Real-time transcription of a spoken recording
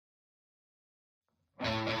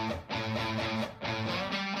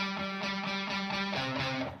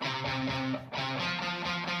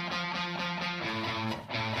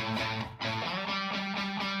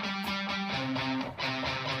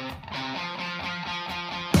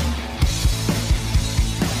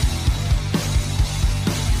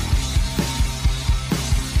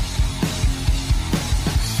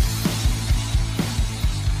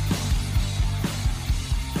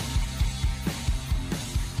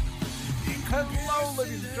Hello,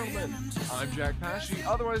 ladies and gentlemen. I'm Jack Pasche,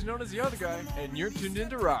 otherwise known as the other guy, and you're tuned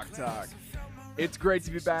into Rock Talk. It's great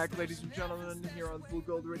to be back, ladies and gentlemen, here on Blue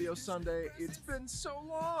Gold Radio Sunday. It's been so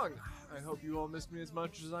long. I hope you all missed me as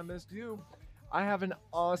much as I missed you. I have an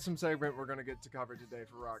awesome segment we're going to get to cover today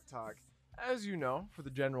for Rock Talk. As you know, for the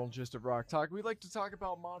general gist of Rock Talk, we like to talk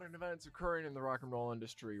about modern events occurring in the rock and roll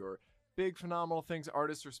industry, or big phenomenal things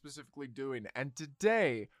artists are specifically doing. And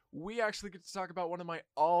today, we actually get to talk about one of my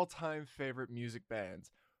all-time favorite music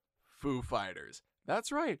bands, Foo Fighters.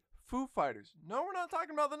 That's right, Foo Fighters. No, we're not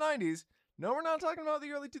talking about the 90s. No, we're not talking about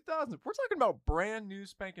the early 2000s. We're talking about brand new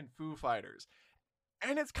spanking Foo Fighters.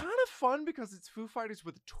 And it's kind of fun because it's Foo Fighters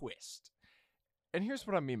with a twist. And here's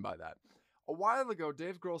what I mean by that. A while ago,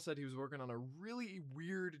 Dave Grohl said he was working on a really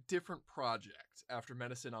weird, different project after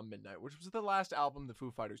Medicine on Midnight, which was the last album the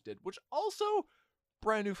Foo Fighters did, which also,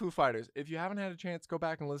 brand new Foo Fighters. If you haven't had a chance, go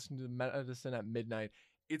back and listen to Medicine at Midnight.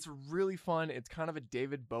 It's really fun. It's kind of a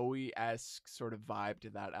David Bowie-esque sort of vibe to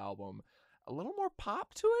that album. A little more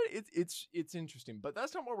pop to it. It's interesting, but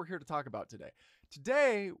that's not what we're here to talk about today.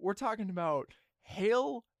 Today, we're talking about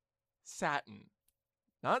Hail Satin.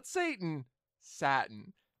 Not Satan,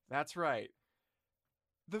 Satin. That's right.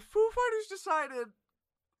 The Foo Fighters decided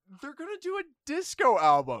they're going to do a disco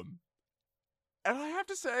album. And I have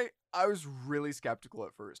to say, I was really skeptical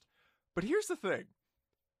at first. But here's the thing.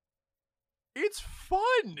 It's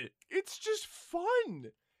fun. It's just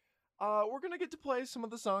fun. We're going to get to play some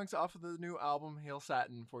of the songs off of the new album, Hail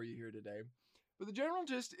Satin, for you here today. But the general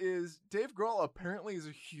gist is Dave Grohl apparently is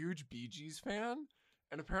a huge Bee Gees fan.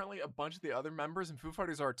 And apparently a bunch of the other members in Foo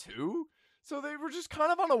Fighters are too. So they were just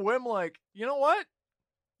kind of on a whim like, you know what?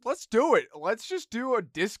 Let's do it. Let's just do a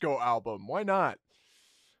disco album. Why not?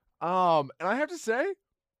 And I have to say,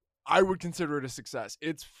 I would consider it a success.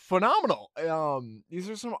 It's phenomenal. These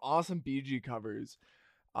are some awesome Bee Gees covers.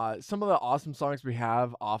 Some of the awesome songs we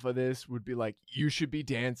have off of this would be like You Should Be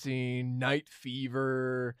Dancing, Night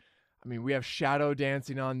Fever. I mean, we have Shadow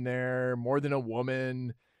Dancing on there, More Than a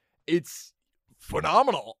Woman. It's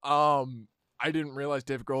phenomenal. I didn't realize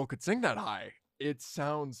Dave Grohl could sing that high. It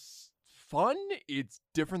sounds fun. It's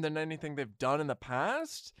different than anything they've done in the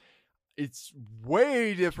past. It's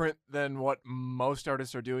way different than what most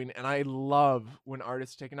artists are doing. And I love when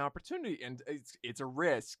artists take an opportunity, and it's a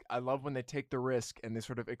risk. I love when they take the risk and they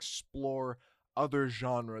sort of explore other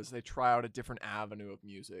genres. They try out a different avenue of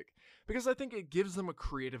music because I think it gives them a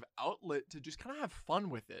creative outlet to just kind of have fun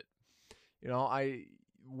with it. You know,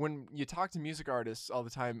 when you talk to music artists all the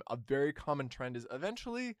time, a very common trend is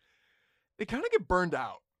eventually they kind of get burned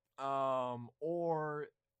out, or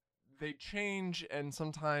they change, and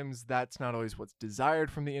sometimes that's not always what's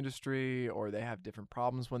desired from the industry, or they have different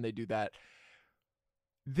problems when they do that.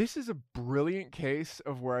 This is a brilliant case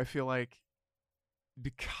of where I feel like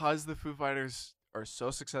because the Foo Fighters are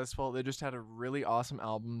so successful, they just had a really awesome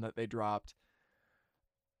album that they dropped.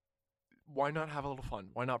 Why not have a little fun?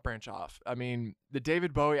 Why not branch off? I mean, the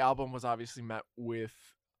David Bowie album was obviously met with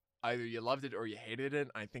either you loved it or you hated it.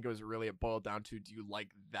 I think it was really, it boiled down to, do you like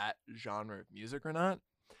that genre of music or not?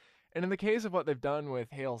 And in the case of what they've done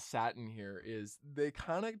with Hail Satin here is they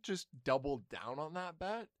kind of just doubled down on that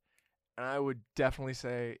bet. And I would definitely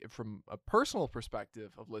say, from a personal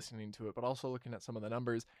perspective of listening to it, but also looking at some of the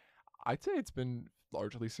numbers, I'd say it's been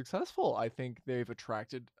largely successful. I think they've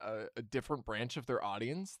attracted a different branch of their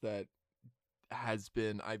audience that has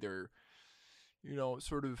been either, you know,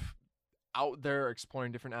 sort of out there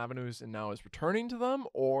exploring different avenues and now is returning to them,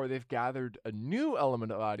 or they've gathered a new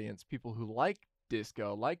element of audience, people who like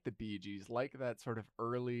disco, like the Bee Gees, like that sort of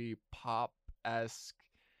early pop-esque,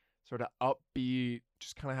 sort of upbeat,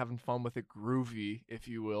 just kind of having fun with it, groovy, if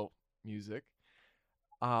you will, music.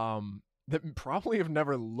 That probably have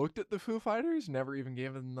never looked at the Foo Fighters, never even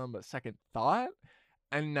given them a second thought,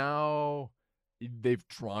 and now they've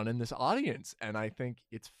drawn in this audience, and I think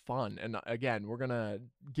it's fun. And again, we're gonna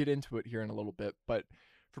get into it here in a little bit, but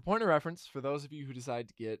for point of reference, for those of you who decide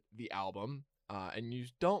to get the album and you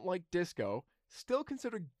don't like disco, still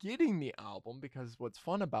consider getting the album, because what's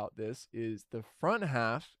fun about this is the front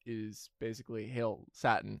half is basically Hail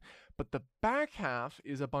Satin, but the back half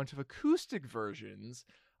is a bunch of acoustic versions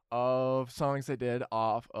of songs they did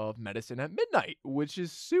off of Medicine at Midnight, which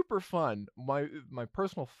is super fun. My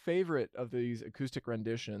personal favorite of these acoustic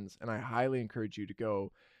renditions, and I highly encourage you to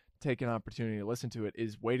go take an opportunity to listen to it,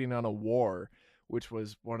 is Waiting on a War, which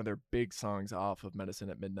was one of their big songs off of Medicine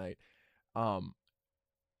at Midnight.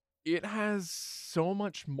 It has so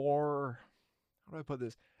much more, how do I put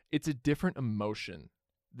this? It's a different emotion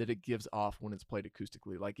that it gives off when it's played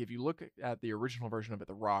acoustically. Like if you look at the original version of it,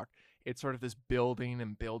 the rock, it's sort of this building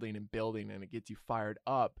and building and building, and it gets you fired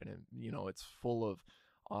up, and it's full of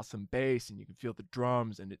awesome bass, and you can feel the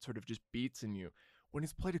drums, and it sort of just beats in you. When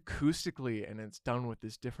it's played acoustically and it's done with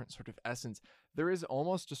this different sort of essence, there is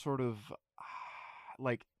almost a sort of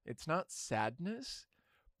like, it's not sadness,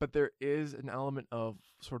 but there is an element of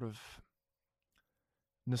sort of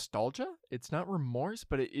nostalgia. It's not remorse,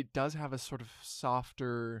 but it does have a sort of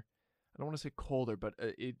softer, I don't want to say colder, but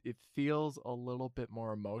it feels a little bit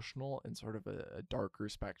more emotional and sort of a darker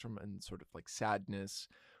spectrum, and sort of like sadness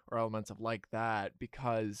or elements of like that,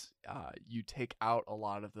 because you take out a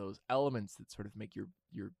lot of those elements that sort of make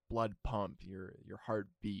your blood pump, your heart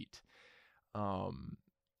beat.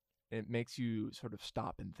 It makes you sort of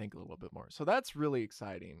stop and think a little bit more. So that's really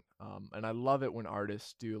exciting. And I love it when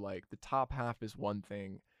artists do, like, the top half is one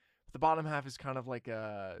thing, but the bottom half is kind of like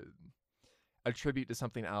a tribute to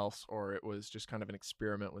something else, or it was just kind of an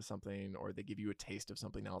experiment with something, or they give you a taste of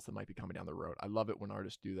something else that might be coming down the road. I love it when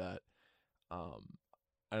artists do that.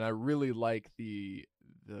 And I really like the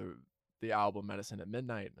album Medicine at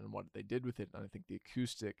Midnight and what they did with it. And I think the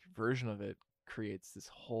acoustic version of it creates this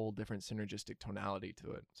whole different synergistic tonality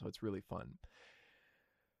to it. So it's really fun.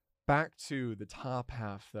 Back to the top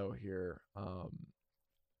half though here.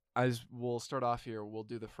 As we'll start off here, we'll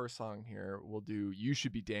do the first song here. We'll do You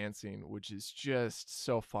Should Be Dancing, which is just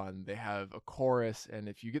so fun. They have a chorus, and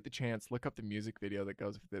if you get the chance, look up the music video that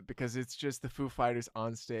goes with it, because it's just the Foo Fighters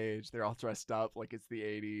on stage. They're all dressed up like it's the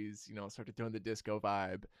 80s, sort of doing the disco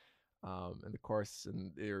vibe, and the chorus,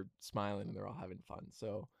 and they're smiling and they're all having fun.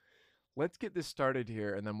 So let's get this started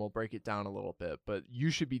here, and then we'll break it down a little bit. But You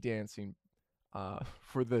Should Be Dancing,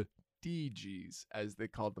 for the DGs, as they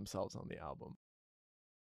called themselves on the album.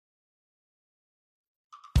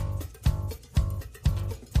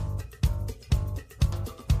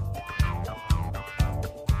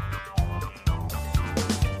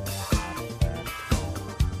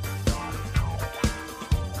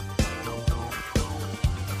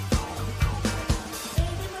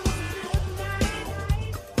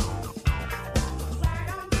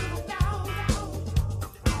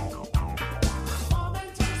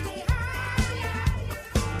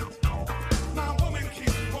 My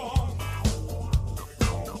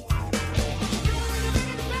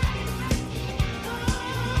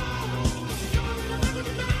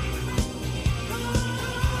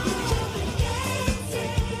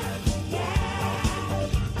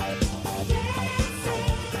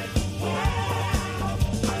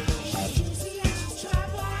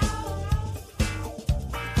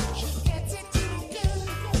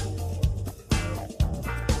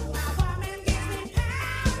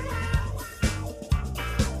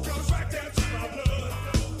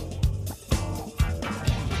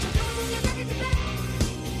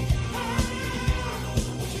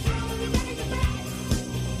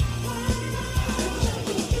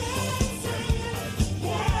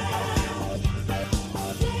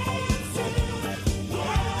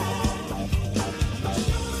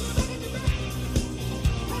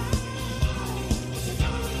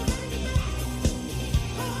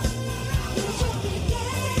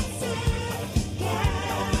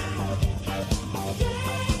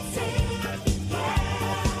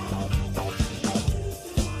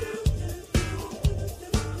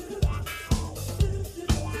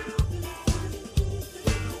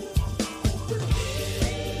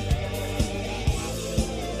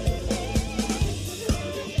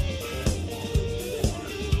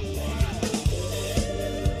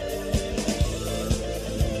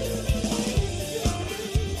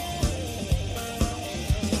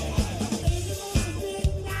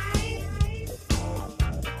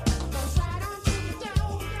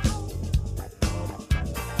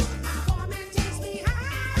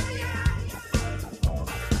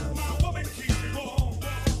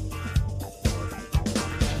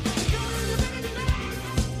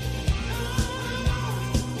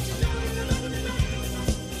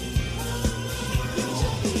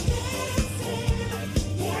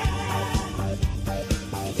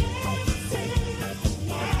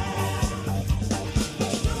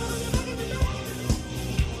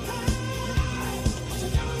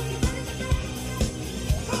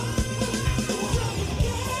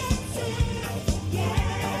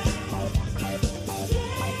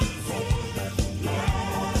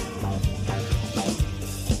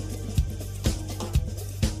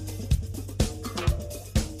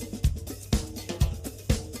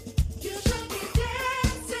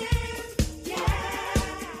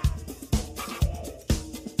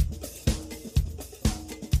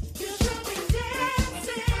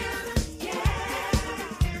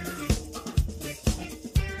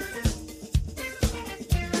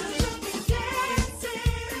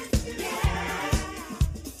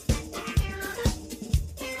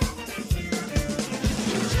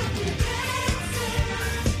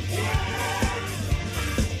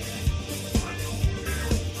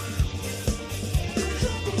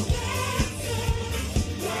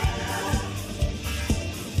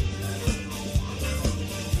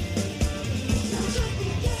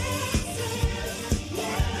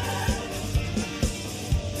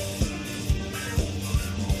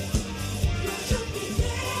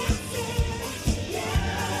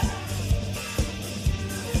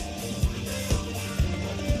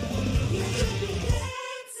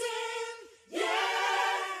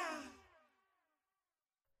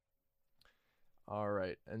All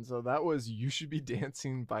right. And so that was You Should Be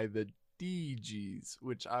Dancing by the DGs,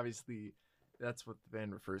 which obviously that's what the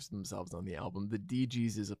band refers to themselves on the album. The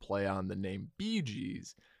DGs is a play on the name Bee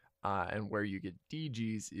Gees, and where you get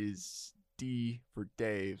DGs is D for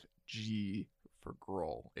Dave, G for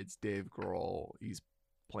Grohl. It's Dave Grohl. He's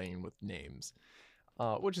playing with names,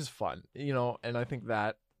 which is fun, and I think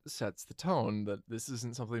that sets the tone that this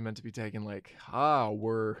isn't something meant to be taken like,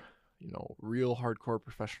 we're, real hardcore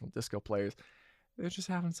professional disco players. They're just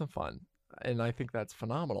having some fun. And I think that's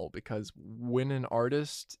phenomenal, because when an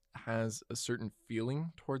artist has a certain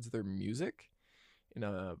feeling towards their music in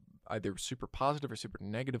a either super positive or super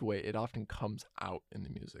negative way, it often comes out in the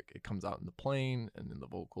music. It comes out in the playing and in the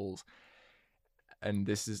vocals. And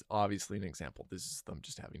this is obviously an example. This is them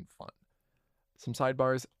just having fun. Some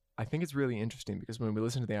sidebars. I think it's really interesting because when we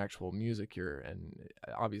listen to the actual music here, and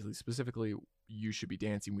obviously specifically You Should Be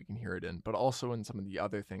Dancing, we can hear it in, but also in some of the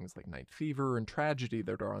other things like Night Fever and Tragedy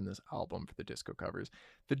that are on this album for the disco covers,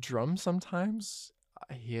 the drums sometimes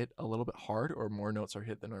hit a little bit hard, or more notes are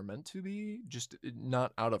hit than are meant to be, just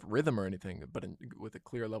not out of rhythm or anything, but with a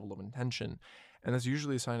clear level of intention. And that's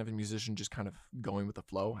usually a sign of a musician just kind of going with the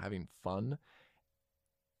flow, having fun.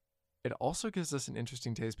 It also gives us an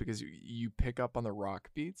interesting taste because you pick up on the rock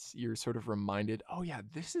beats. You're sort of reminded, oh yeah,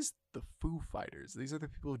 this is the Foo Fighters. These are the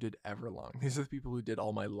people who did Everlong. These are the people who did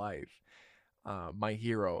All My Life, My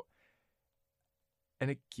Hero. And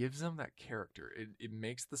it gives them that character. It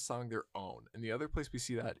makes the song their own. And the other place we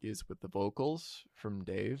see that is with the vocals from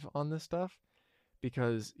Dave on this stuff,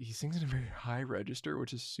 because he sings in a very high register,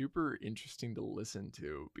 which is super interesting to listen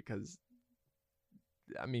to, because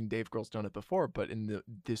Dave Grohl's done it before, but in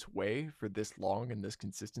this way, for this long and this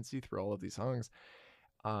consistency through all of these songs,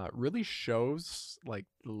 really shows like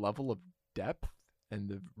the level of depth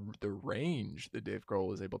and the range that Dave Grohl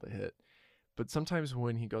was able to hit. But sometimes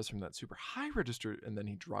when he goes from that super high register and then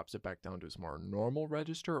he drops it back down to his more normal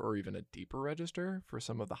register, or even a deeper register for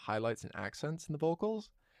some of the highlights and accents in the vocals,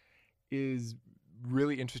 is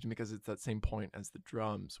really interesting, because it's that same point as the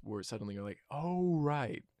drums where suddenly you're like, oh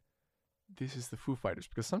right, this is the Foo Fighters.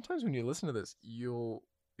 Because sometimes when you listen to this, you'll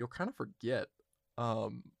kind of forget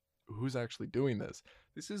who's actually doing this.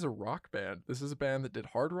 This is a rock band. This is a band that did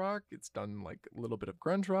hard rock. It's done like a little bit of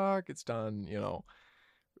grunge rock. It's done,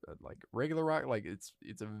 like regular rock. Like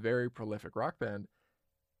it's a very prolific rock band.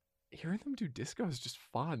 Hearing them do disco is just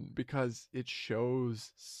fun because it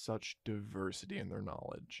shows such diversity in their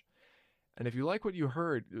knowledge. And if you like what you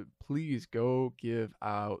heard, please go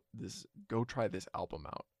try this album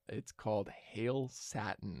out. It's called Hail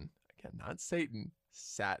Satin. Again, not Satan,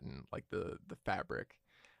 satin, like the fabric.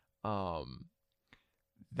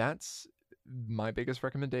 That's my biggest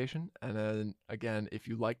recommendation. And then again, if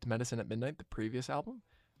you liked Medicine at Midnight, the previous album,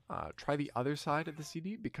 try the other side of the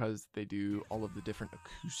CD, because they do all of the different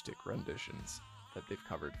acoustic renditions that they've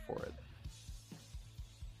covered for it.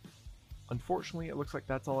 Unfortunately, it looks like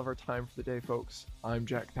that's all of our time for the day, folks. I'm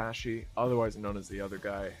Jack Pasche, otherwise known as the other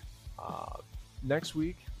guy. Next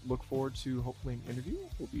week, look forward to hopefully an interview.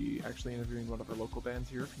 We'll be actually interviewing one of our local bands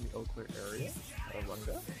here from the Eau Claire area,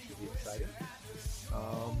 Arunga. Should be exciting.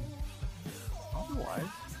 Otherwise,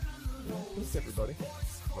 thanks everybody.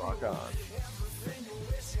 Rock on.